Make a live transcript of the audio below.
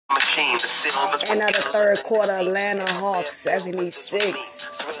End of the third quarter, Atlanta Hawks 76.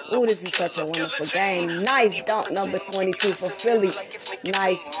 Ooh, this is such a wonderful game. Nice dunk, number 22 for Philly.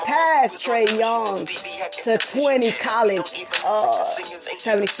 Nice pass, Trae Young to 20, Collins.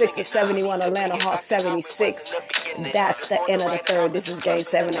 76 to 71, Atlanta Hawks 76. That's the end of the third. This is game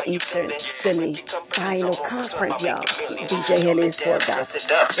 7 of Eastern semi-final conference, y'all. DJ Henry is Sport Gossip.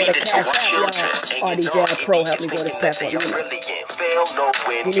 For the cash app, y'all. RDJ Pro, help me go this platform. You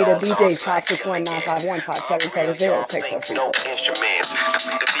need a DJ, 561-951-5770. Text for free.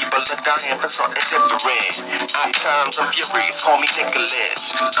 The people are dying for something different. At times I'm furious, call me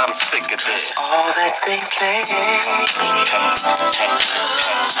Nicholas. I'm sick of this. All that they claim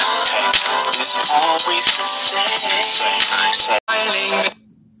is always the same.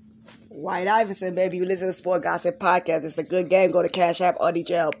 White Iverson, baby. You listen to Sport Gossip Podcast. It's a good game. Go to Cash App,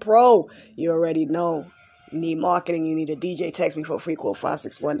 RDJL Pro. You already know. You need marketing. You need a DJ. Text me for a free quote,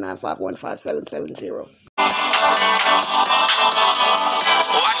 561-951-5770.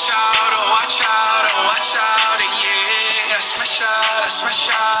 Watch out, yeah.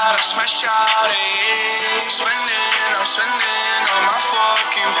 Smash out, yeah. I'm spending on my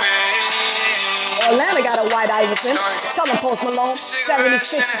fucking pay. Atlanta got a White Iverson. Tell them Post Malone.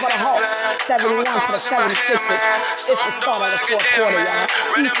 76 for the Hawks. 71 for the 76ers. It's the start of the fourth quarter, y'all.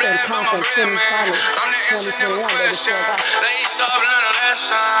 Eastern Conference semifinals 2021. Baby, Sport Gossip.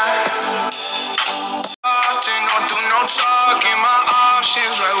 Don't do no talking, my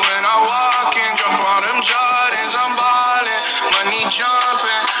options right when I walk in. Jump on them Jordans, I'm ballin'. Money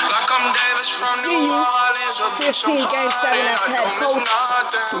jumping like I'm Davis from New Orleans. 15 game 7 as head coach.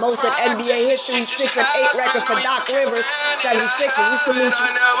 Most in NBA history, 6-8 record for Doc Rivers. 76ers, we salute you. We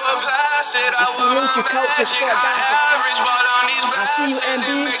salute you, coach. It's Sport Gossip. I see you, MB.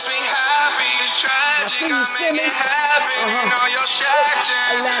 I see you, Simmons.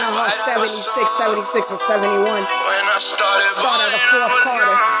 Atlanta Hawks 76 and 71. Start of the fourth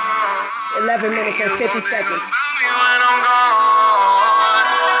quarter. 11 minutes and 50 seconds.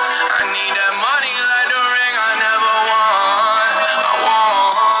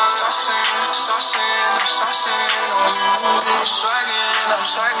 I'm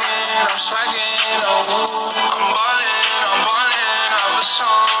swagging on you. I'm ballin', I've a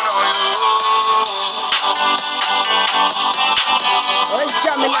song on you. It's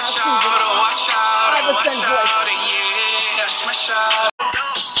jumping out season. Iverson voice.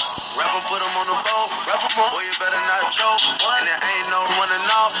 Rapper put him on the boat. Boy, you better not joke. And there ain't no one to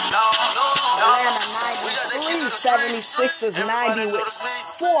know. Atlanta 93, 76ers 90 with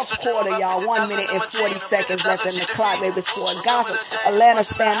fourth quarter, y'all. 1 minute and 40 seconds left in the clock, baby. Sport Gossip. Atlanta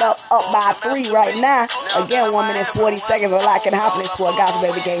stand up by 3 right now. Again, 1 minute and 40 seconds. A lot can happen in Sport Gossip,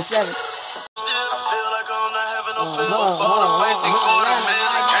 baby. Game 7.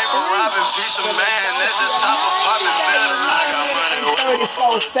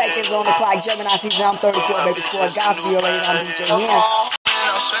 $34 seconds on the clock. Gemini season, I'm 34, baby. Sport Gossip, you already know DJ here. I'm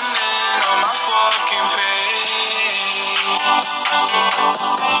spending on my fucking pay.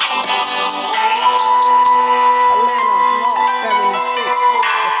 Atlanta Hawks 76.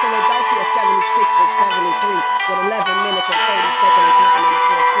 The Philadelphia 76ers 73 with 11 minutes and 30 seconds of time in the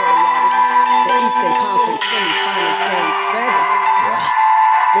fourth quarter, y'all. This is the Eastern Conference semifinals game 7.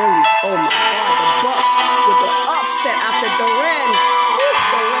 Philly, oh my God, the Bucks with the upset after Durant.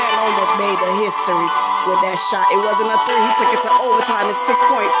 Durant almost made the history with that shot. It wasn't a 3. He took it to overtime in 6.02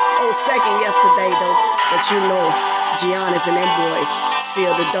 yesterday, though. But you know, Giannis and them boys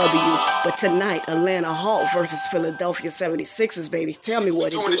sealed the W. But tonight, Atlanta Hawks versus Philadelphia 76ers, baby. Tell me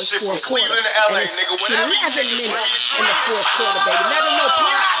what it do. It's fourth quarter. And it's 11 minutes in the fourth quarter, baby. Let them know,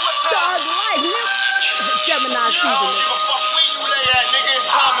 Pop. Dog life, nigga. Gemini season, nigga. It's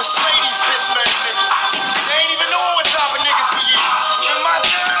time to slay these bitch man niggas. They ain't even know what type of niggas we is. In my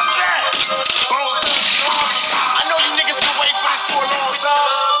time's at. I know you niggas been waiting for this for a long time.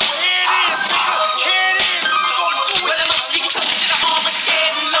 Here it is, nigga. Here it is. What you gonna do with it? Well, I must be coming to the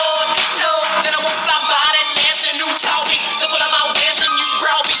Armageddon, Lord. No, then I won't fly by that Nancy new talking. To put on my wisdom, you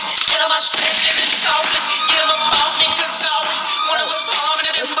brought me. Get on my stress and insulting. Get them about me, consulting. When I was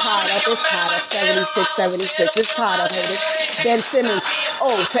harming, I've been It's tied up. 76-76. It's tied up, baby. Ben Simmons.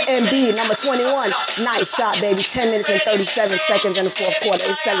 To MB, number 21. Nice shot, baby. 10 minutes and 37 seconds in the fourth quarter.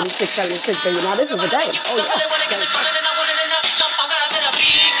 It's 76-76, baby. Now, this is a game. Oh, yeah.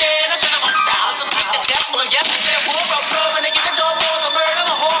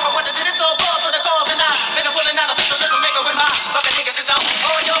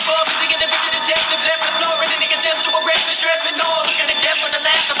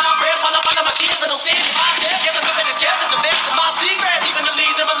 Secrets, even the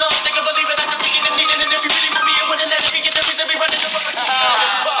leaves of a love.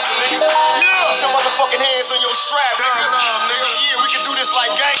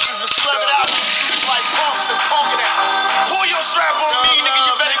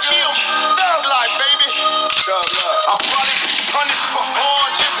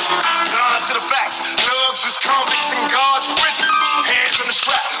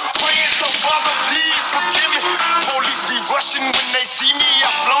 And when they see me,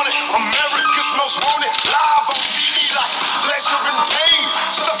 I flaunt it. America's most wanted, live on TV like pleasure and pain.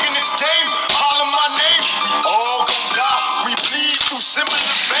 Stuck in this game, holler my name. We all gon' die, we bleed through similar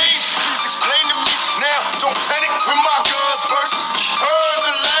veins. Please explain to me now, don't panic when my guns burst. Heard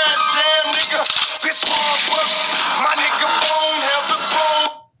the last jam, nigga, this one's worse. My nigga Bone held the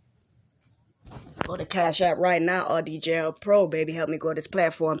throne. Go to Cash App right now, RDJL Pro, baby. Help me grow this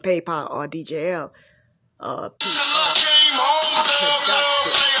platform. PayPal, RDJL. It's a love game, home, love,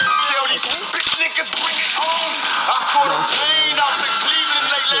 tell these bitch niggas bring it home. I caught a plane out to Cleveland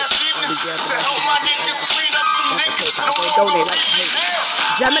late last evening to help my niggas clean up some niggas. No longer breathing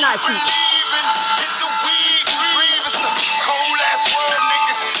now. Gemini season. Hit the weed, breathe. It's a cold ass world,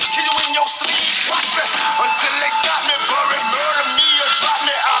 niggas. Kill you in your sleep. Watch me until they stop me, bury, murder me or drop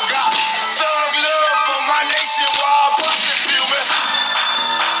me. I got thug love for my nation while I bust it, feel me.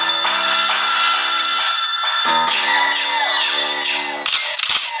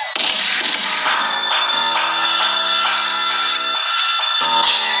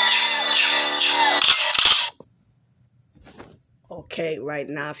 Okay, right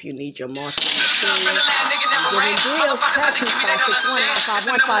now, if you need your marketing materials, getting deals, tap me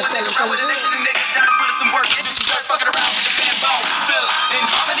 561-951-5777. Fucking around with the backbone. In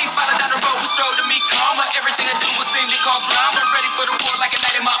harmony, follow down the road, we strode to meet karma. Everything I do will seem to cause drama. Ready for the war like a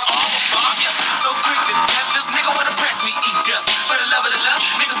knight in my armor. Bomb ya. So quick to test this nigga wanna press me, eat dust. For the love of the lust,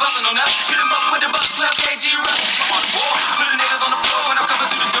 niggas bustin' on us. Hit him up with the bus, 12 kg rush. I'm on the war. Put the niggas on the floor when I'm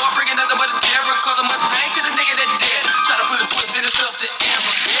coming through the door. Bringing nothing but a terror, causing much pain to the nigga that dead. Try to put a twist in his dust to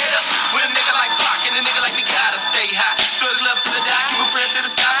ever get up. With a nigga like Block and a nigga like me gotta stay high. Thug love to the die, keep a prayer to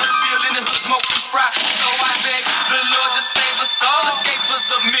the sky. But I'm still in the hood, smoking fry. So I beg the Lord to save us all, escape us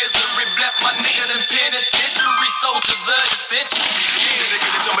of misery. Bless my niggas in penitentiary, soldiers of the century. Yeah, they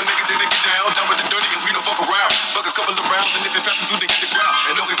get it, tell my niggas, then they get down. Down with the dirty and we don't fuck around. Buck a couple of rounds and if it passes through, they hit the ground.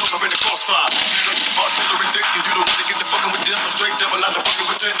 And don't get caught up in the crossfire. Nigga, artillery dick, and you don't really get to fucking with this. I'm straight devil, not the fucking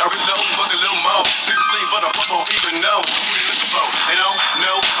with this. I reload, fuck a little more. Niggas say for the fuck, don't even know who they looking for. They don't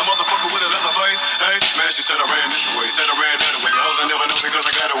know a motherfucker with a leather face. Hey, man, she said I ran this way, said I ran that way. Hoes I never know because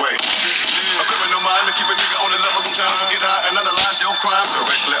I got away. A criminal mind to keep a nigga on the level sometimes. Forget high and analyze your crime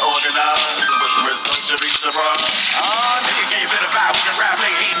correctly organized. But the result should be surprised. Nigga gave it a vibe, we can rap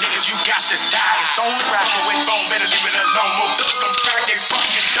like hey niggas, you got to die. It's only rapper with bone, better leave it alone. More thugs don't crack, they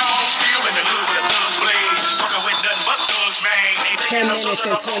fucking dogs. Still in the hood with a thug's blade. Fucking with nothing but thugs, man. 10 minutes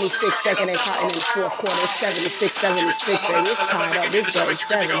and 26 seconds and cotton in the fourth quarter. It's 76-76, baby. It's tied up. This game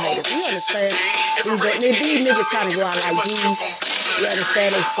 7, haters. You understand? These niggas trying to go out like G's. You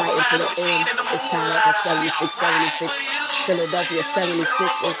understand? They fighting to the end. It's tied up at 76-76. Philadelphia 76-76.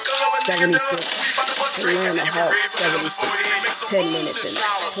 Atlanta Hawks 76. 10 minutes and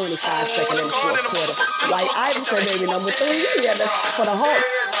 25 seconds in the fourth quarter. White Iverson, baby, number 3. Yeah, for the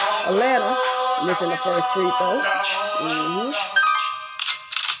Hawks. Atlanta missing the first free throw.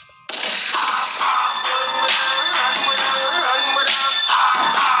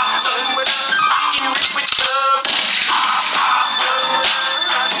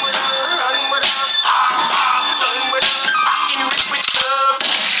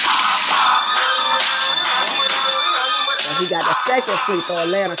 He got the second free throw.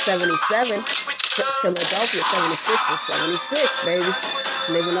 Atlanta 77, Philadelphia 76-76, baby.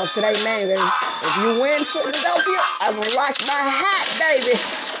 Living up to their name, baby. If you win Philadelphia, I'm gonna rock my hat, baby,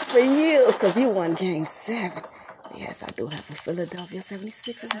 for you, because you won Game 7. Yes, I do have a Philadelphia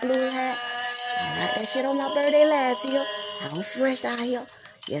 76ers blue hat. I rocked that shit on my birthday last year. I'm fresh out here.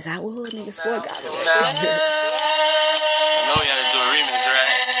 Yes, I would, nigga. Sport got it. I know you had to do a remix,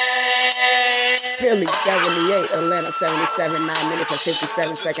 right? Philly 78, Atlanta 77, 9 minutes and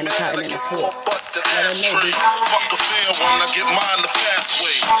 57 seconds of cotton in the fourth. Fuck the fair one, I get mine the fast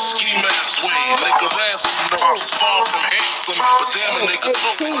way. Ski mask way, nigga ransom. You know I'm small and handsome, but damn a nigga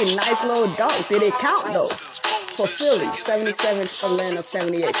 18, nice little dunk. Did it count though? For Philly, 77, Atlanta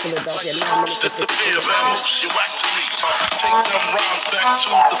 78, Philadelphia, 9 minutes and 57 seconds. You whack to me. Take them rhymes back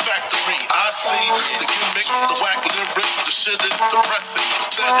to the factory. I see the gimmicks, the whack lyrics, the shit is depressing,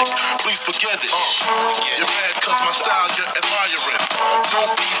 pathetic. Please forget it. You're mad cause my style you're admiring.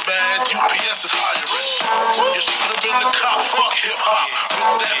 Don't be mad, UPS is hiring. You should have been the cop, fuck hip hop.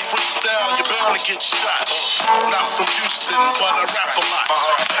 With that freestyle, you're bound to get shot. Not from Houston, but I rap a lot.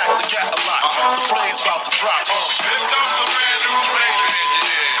 Pack the gat a lot. The flame's about to drop. Here comes a brand new flavor in your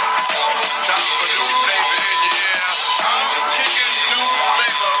ear. Time for new flavor in your ear. I'm just kicking new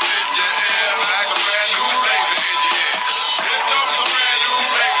flavor in your ear. Like a brand new flavor in your ear. Here comes a brand new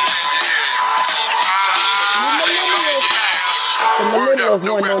flavor in your ear. The millennials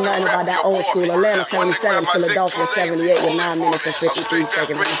won no 9 talking about that old school. Atlanta 77, Philadelphia 78 with 9 minutes and 53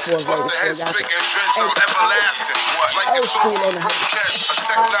 seconds in the fourth quarter. Old school on the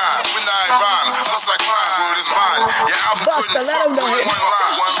Buster, let him know.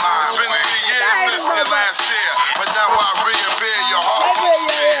 But now I reappear your heart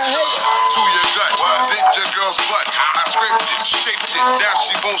to your gut. Did your girl's butt. I scraped it, shaped it, now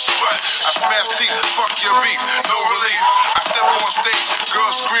she won't strut. I smashed teeth, fuck your beef, no relief. I step on stage,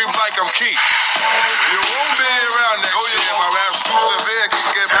 girls scream like I'm Keith. You won't be around next year. My rap severe can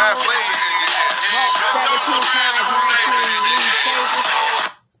get my flavor. 17 times, 19 lead changes.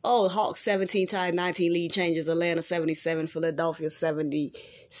 Oh, Hawks 17 times, 19 lead changes. Atlanta 77, Philadelphia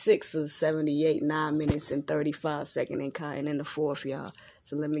 76ers 78, 9 minutes and 35 seconds and counting in the fourth, y'all.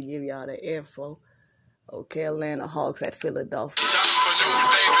 So let me give y'all the info. Okay, Atlanta Hawks at Philadelphia.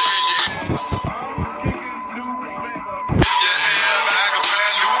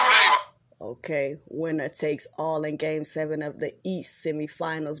 Okay, winner takes all in Game 7 of the East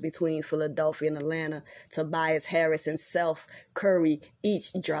semifinals between Philadelphia and Atlanta. Tobias Harris and Seth Curry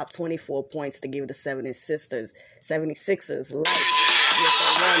each dropped 24 points to give the 76ers life with a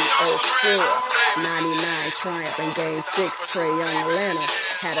 104-99 triumph in Game 6. Trae Young Atlanta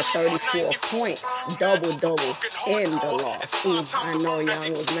had a 34-point double-double in the loss. I know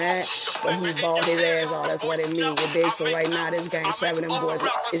Young was mad, but he balled his ass off. That's what it means. So right now, this Game 7, them boys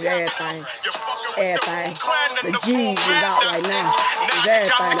is everything. Everything. The G's is out right now. It's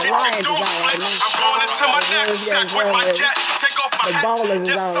everything. The Lions is out right now. The Ballers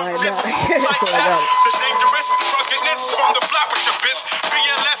is out right now. So I got it. The dangerous ruggedness from the flappership is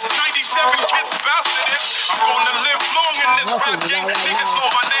BLS 97 kiss bastard is. I'm gonna live long in this rap game. Niggas know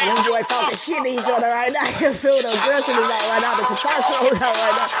my name. Them boys talking shit to each other right now. You feel the aggression is out right now. The Tatasha is out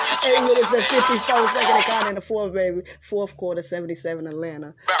right now. 8 minutes and 54 seconds to count in the fourth, baby. Fourth quarter, 77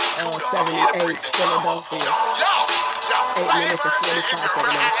 Atlanta, 78 Philadelphia. 8 minutes and 45 seconds in the fourth.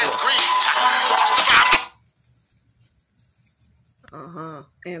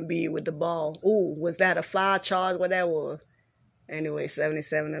 Embiid with the ball. Ooh, was that a foul charge? What that was? Anyway,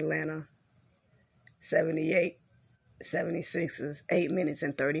 77 Atlanta, 78 76ers. 8 minutes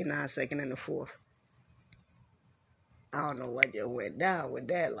and 39 seconds in the fourth. I don't know what just went down with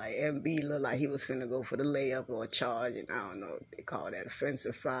that. Like, Embiid looked like he was finna go for the layup or a charge, and I don't know if they call that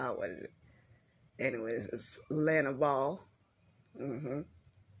offensive foul. What is it? Anyways, it's Atlanta ball.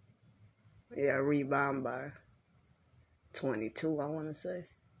 Yeah, rebound by 22, I want to say,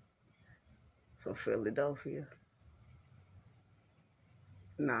 for Philadelphia.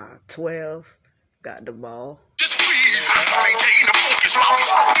 12. Got the ball. Just please maintain the focus while we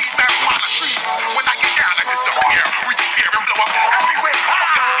smoke these marijuana trees. When I get down like this up here, we can hear and blow up everywhere.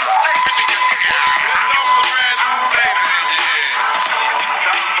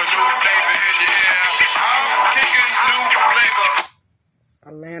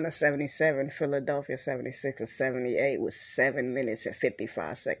 Atlanta 77, Philadelphia 76 78 with 7 minutes and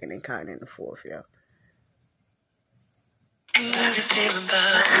 55 seconds and counting in the fourth, y'all. The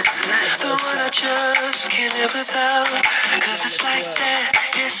one I just can't live without. Cause it's like that,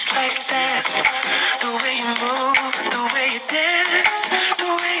 it's like that. The way you move, the way you dance,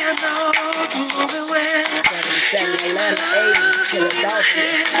 the way I know you move it well. 77 Atlanta 80 Philadelphia.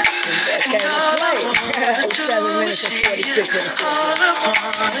 And all I wanna do is see you. All I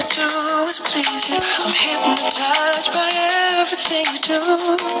wanna do is please you. I'm hypnotized by everything you do.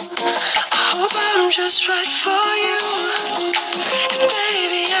 I hope I'm just right for you. And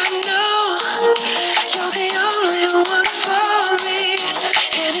baby, I know you're the only one for me.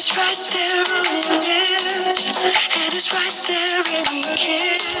 And it's right there on your lips. And it's right there in your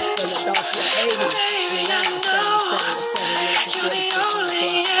kiss. Baby, I know you're the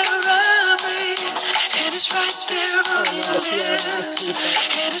only air I breathe. And it's right there on your lips.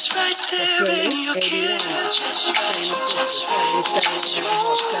 And it's right there in your kiss. Just right, just right, just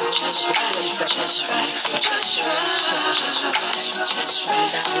right, just right, just right, just right, just right,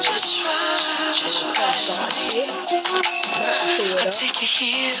 just right, just right, just right. I take you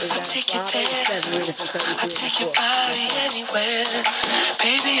here, I take you there, I take your body anywhere.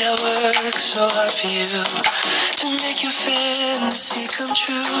 Baby, I work so hard for you to make your fantasy come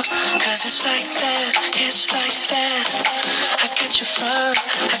true. Cause it's like that, it's like that. I got your front,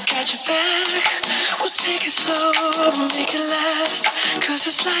 I got your back. We'll take it slow, make it last. Cause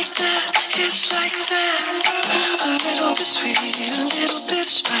it's like that, it's like that. A little bit sweet, a little bit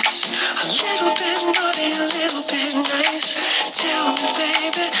spice, a little bit naughty, a little bit nice. Tell me,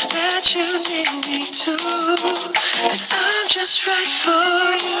 baby, that you need me too. And I'm just right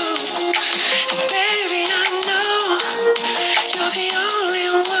for you. And baby, I know you're the only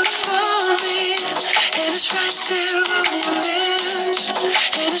one for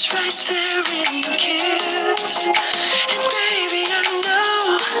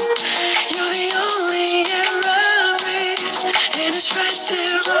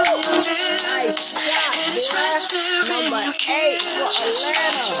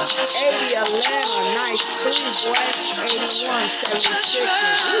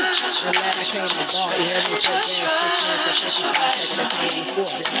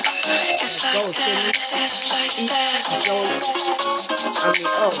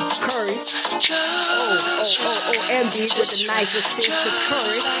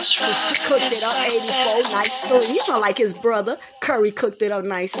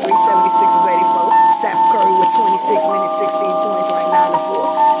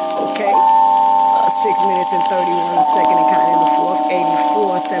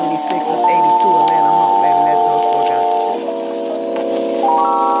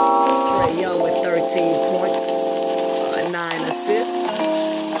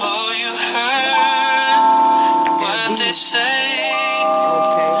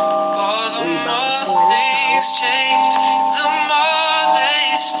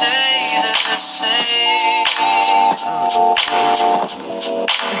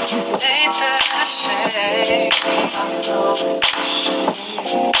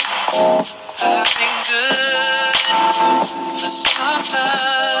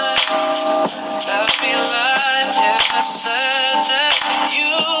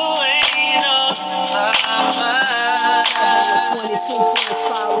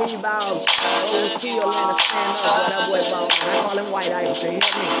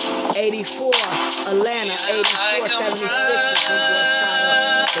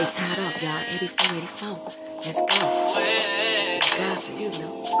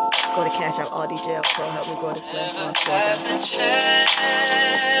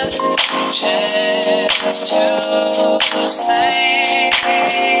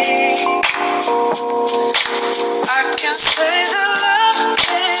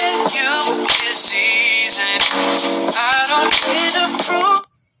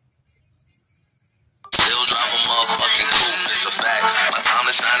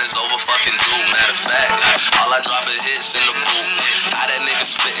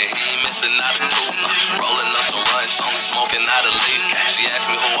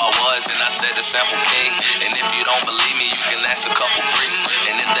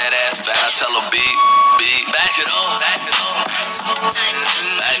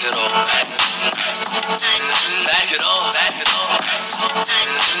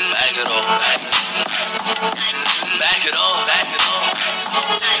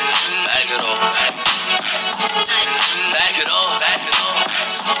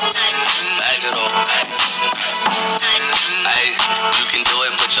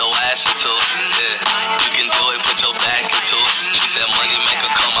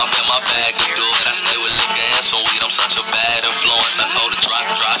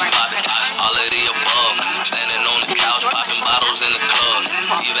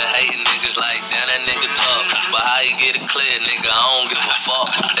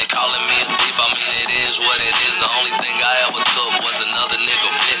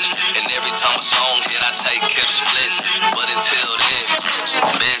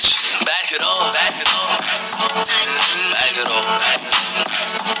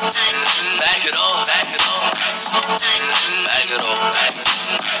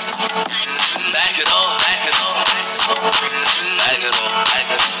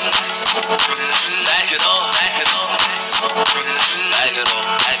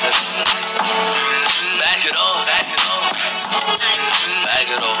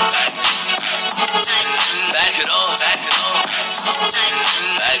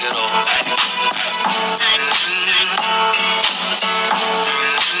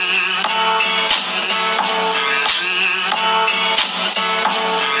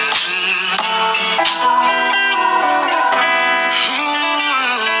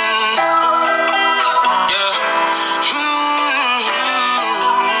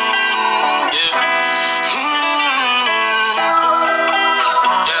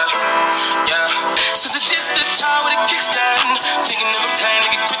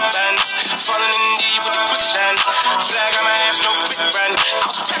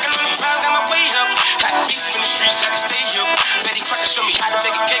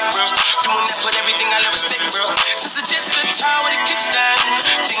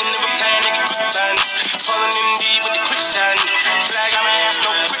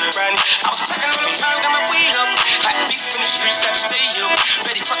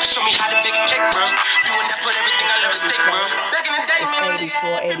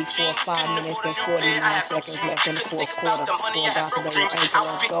 84, 5 minutes and 49 seconds left in the fourth quarter. Score Gospel Radio Anchor,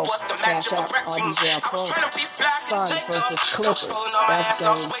 let's go. Cash out, RDJ Pro. Suns versus Clippers. That's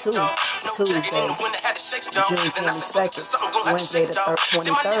game 2. Tuesday, June 22nd. Wednesday the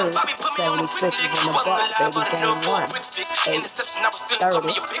 23rd. 76ers and the Bucks, baby, game 1. 8:30. You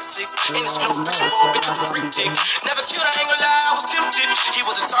already know, so that's RDJ. Never killed, I ain't gonna lie, I was tempted. He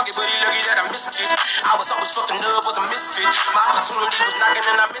was a target, but he lucky that I missed it. I was always fucking up, was a misfit. My opportunity was knocking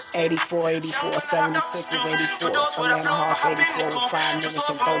and I missed it. 84, 76ers 84. Atlanta Hawks 84 with 5 minutes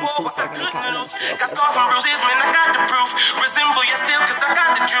and 32 seconds to count. Got scars and bruises, man, I got the proof. Resemble you still, cause I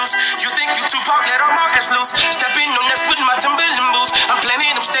got the juice. You think you Tupac, let all markets loose. Stepping on that with my Timberland boots. I'm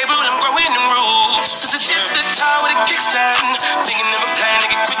planning, I'm stable, I'm growing in roots. Since it's just a tie with a kickstand. Thinking of a plan to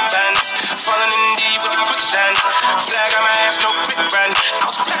get quick bands. Falling in deep with the quicksand. Flag on my ass, no quick brand. I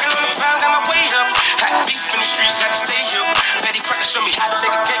was packing on the pound, got my weight up. Had beef in the streets, had to stay up. Betty Cracker show me how to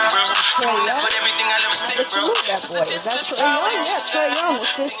take a cake, bro. But everything I love is steak, bro. That boy. Is that Trae Young? Yeah, Trae Young with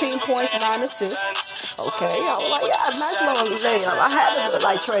 15 points, 9 assists. Okay, I was like, yeah, nice little layup. I had to look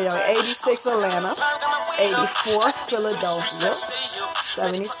like Trae Young. 86 Atlanta, 84 Philadelphia,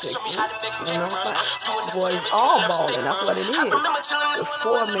 76. You know what I'm saying? Boys all balling. That's what it is. With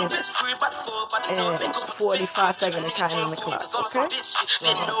 4 minutes and 45 seconds to count in the clock. Okay?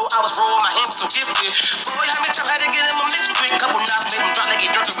 I was rolling my hands so gifted. Boy, how many times I had to get him a mix quick? Couple knocks made him drop like he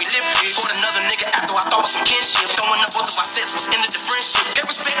drunk and we lifted. Fought another nigga after I thought was some kinship. Throwing up both of my sets was ended the friendship. Get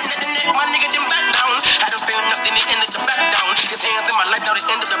respect at the neck, my nigga didn't back down. Had him standing up, then he ended the back down. His hands in my life, now they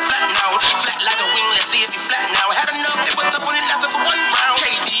ended the flat now. Flat like a wing, let's see if he flat now. Had enough, they put up when it lasted for 1 round.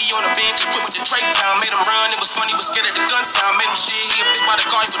 KD on the bench, equipped with the Drake down. Made him run, it was funny, was scared of the gun sound. Made him shit, he a bitch by the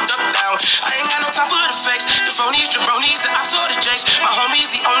car, he would duck down. I ain't got no time for the fakes. The phonies, jabronis, and I saw the jakes. My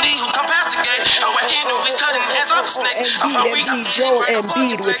homie's the only who come past the gate. I'm working the wrist, cutting heads off a snake. Joel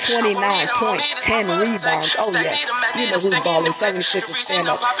Embiid with 29 points, 10 rebounds. Oh yes, you know who's balling. 76ers stand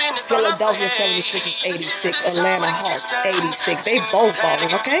up. Philadelphia 76ers 86. Atlanta Hawks 86. They both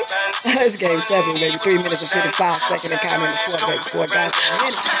balling, okay? It's game 7, baby. 3 minutes and 55 seconds and counting the fourth, baby. Score guys.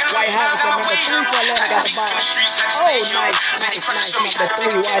 White Iverson, number 3 for Atlanta, got the ball. Oh, nice. Number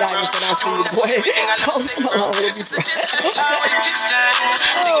 3, White Iverson. I see you, boy. Post Malone will be back.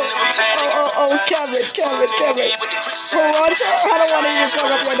 Kevin. Toronto, I don't want to even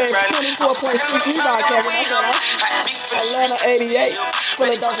fuck up your name. 24.6 rebound, Kevin. That's all right. Atlanta 88.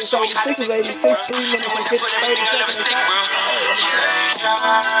 Philadelphia 76 is 86. 3 minutes and 30 seconds.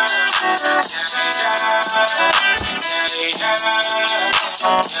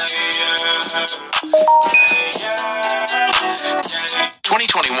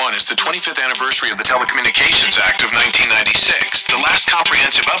 2021 is the 25th anniversary of the Telecommunications Act of 1996, the last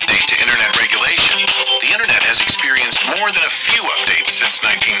comprehensive update to Internet regulation. The Internet has experienced more than a few updates since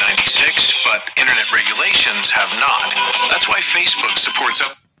 1996, but Internet regulations have not. That's why Facebook supports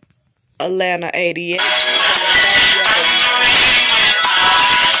Atlanta 88.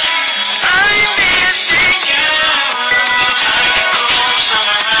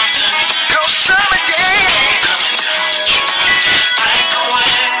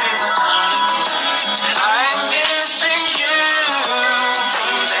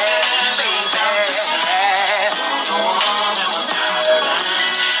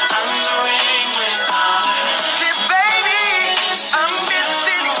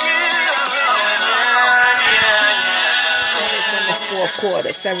 Quarter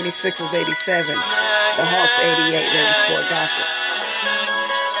 76ers 87, the Hawks 88, baby. Sport Gossip.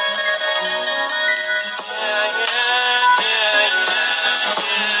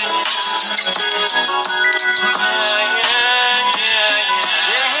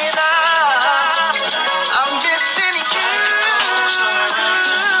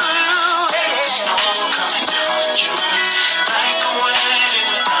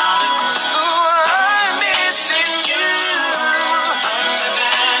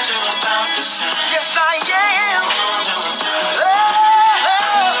 Yes, I am.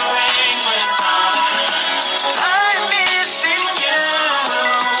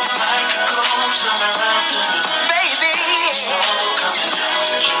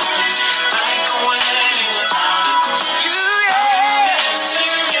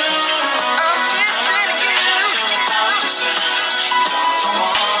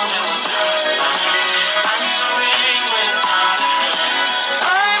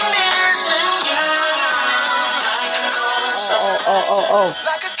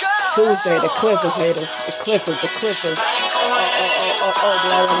 Tuesday, the Clippers haters. The Clippers. Do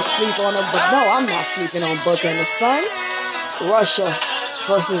I want to sleep on them? But no, I'm not sleeping on Booker and the Suns. Russia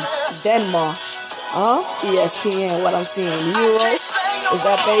versus Denmark. ESPN, what I'm seeing. Euro. Is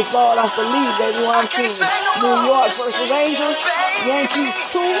that baseball? That's the lead, baby. What I'm seeing. New York versus Angels. Yankees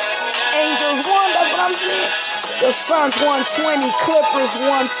 2, Angels 1. That's what I'm seeing. The Suns 120, Clippers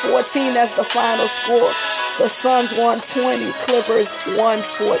 114. That's the final score. The Suns 120, Clippers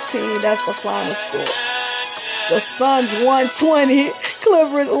 114. That's the final score. The Suns 120,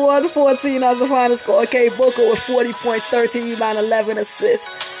 Clippers 114. That's the final score. Okay, Booker with 40 points, 13 rebounds, 11 assists.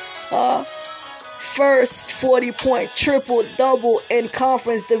 First 40-point triple-double in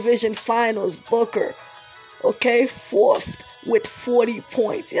conference division finals, Booker. Okay, fourth with 40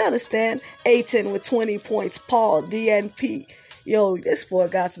 points. You understand? Ayton with 20 points. Paul, DNP. Yo, this for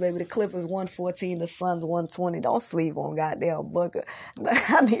gospel, baby. The Clippers 114, the Suns 120. Don't sleep on goddamn Booker.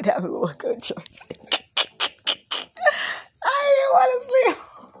 I need that Booker jersey. I didn't want to sleep.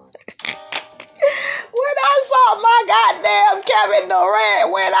 When I saw my goddamn Kevin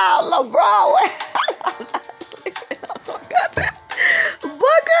Durant went out, LeBron went out.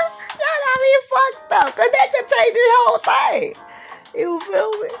 Booker, that got me fucked up. Cause that just take this whole thing. You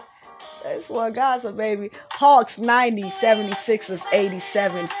feel me? That's what gossip, baby. Hawks 90, 76ers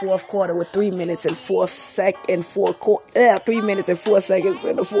 87, fourth quarter with 3 minutes and 3 minutes and 4 seconds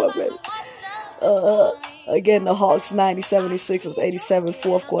in the fourth minute. Again, the Hawks 90, 76ers 87,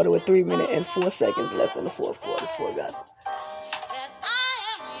 fourth quarter with 3 minutes and 4 seconds left in the fourth quarter. Sport gossip.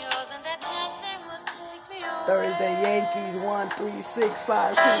 Thursday, Yankees 1-3-6,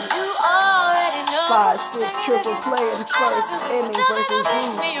 5-2, 5-6 triple play in first inning versus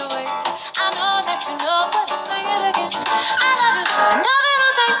Reed. I know that you know, but I'll sing it again. I love you, nothing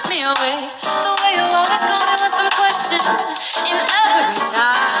will take me away. The way you always call me with some question in every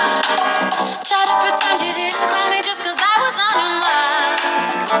time. Try to pretend you didn't call me just cause I was on your mind.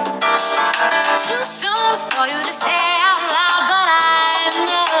 Too soon for you to say out loud, but I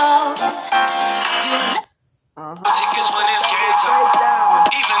know you. Tickets when it's game time.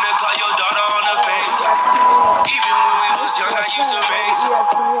 Even to call your daughter on the FaceTime. Even when we was young, I used to raise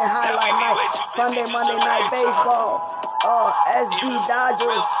ESPN highlight night. Sunday, Monday night baseball. SD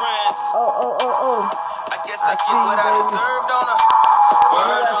Dodgers. I guess I get what I deserved on a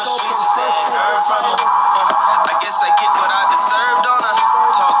word on the streets that they ain't heard from you. I guess I get what I deserved on a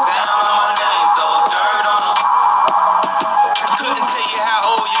talk down on my name, throw dirt on them. I couldn't tell you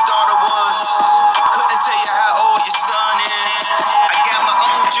how old your daughter was. Couldn't tell you how old your son is. I got my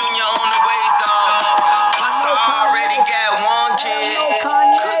Uncle Junior on the way, dog. Plus I already got one kid.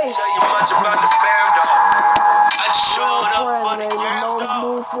 Couldn't tell you much about the fam, dog. I just showed up for the girls,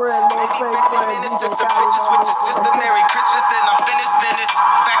 dog. Maybe 15 minutes, took some pictures with your sister. Merry Christmas, then I'm finished. Then it's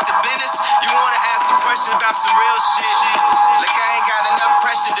back to business. You wanna ask some questions about some real shit? Like I ain't got enough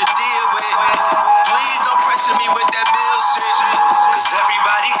pressure to deal with. Please don't pressure me with that bullshit. Cause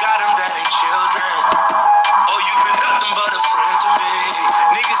everybody got them that ain't children. Oh, you been nothing but a friend to me.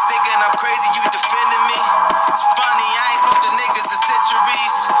 Niggas thinking I'm crazy, you defending me. It's funny, I ain't smoked the niggas in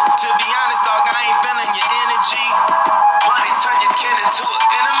centuries. To be honest, dog, I ain't feeling your energy. Money turn your kin into an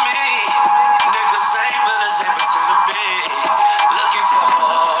enemy. Niggas ain't real as they pretend to be. Looking for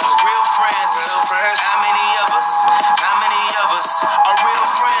real friends. How many of us? How many of us are real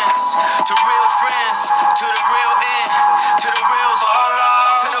friends? To real friends, to the real end, to the reals fall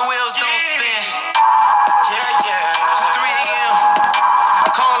off, to the wheels don't spin. Yeah. To 3 a.m.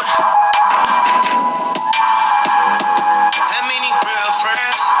 calling. How many real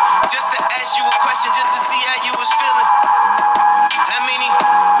friends? Just to ask you a question, just to see how you was feeling. How many?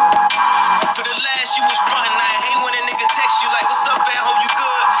 For the last you was frontin'. I hate when a nigga text you like, what's up, fam? Hope you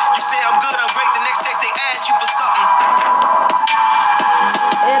good. You say I'm good, I'm great. The next text they ask you for something.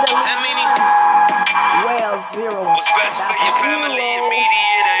 How many? Well, 0. What's best for your family,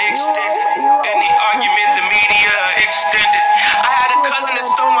 immediate or extended? Any argument, the media extended. I had a cousin that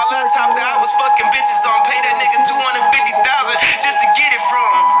stole my laptop that I was fucking bitches on. Pay that nigga $250,000 just to get it from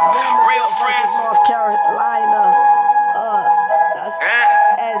him. Real friends. North Carolina. That's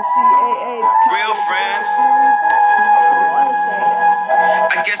NCAA. Real friends. I want to say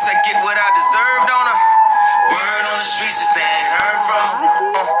that. I guess I get what I deserved on a word on the streets that they ain't heard from.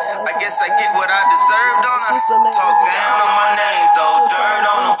 I guess I get what I deserved on a talk down on my name, throw dirt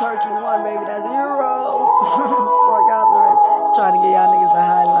on them. Turkey 1, baby. That's 0. Sport gossip, baby. Trying to get y'all niggas the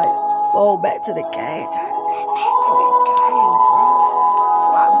highlights. Oh, back to the game. Back to the game, bro.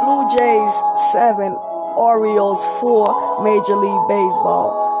 Blue Jays 7, Orioles 4, Major League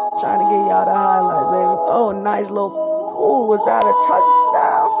Baseball. Trying to get y'all the highlights, baby. Oh, nice little. Ooh, was that a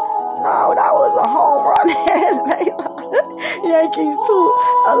touchdown? No, that was a home run. Yankees 2,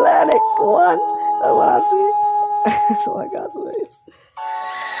 Atlantic 1. That's what I see. That's what I got to say.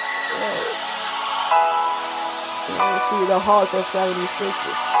 Let's see the Hawks at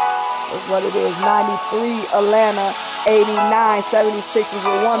 76ers. That's what it is. 93 Atlanta, 89 76ers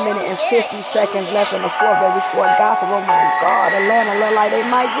with 1 minute and 50 seconds left in the fourth. Baby scored gossip. Oh my God, Atlanta look like they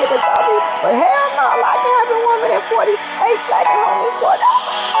might get a W, but hell no, like it happened 1 minute 48 seconds. Homie scored.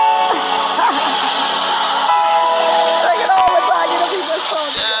 Take it all the time. Get the people so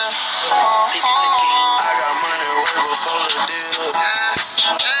good. I got money way before the deal.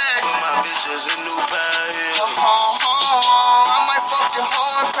 Put my bitches in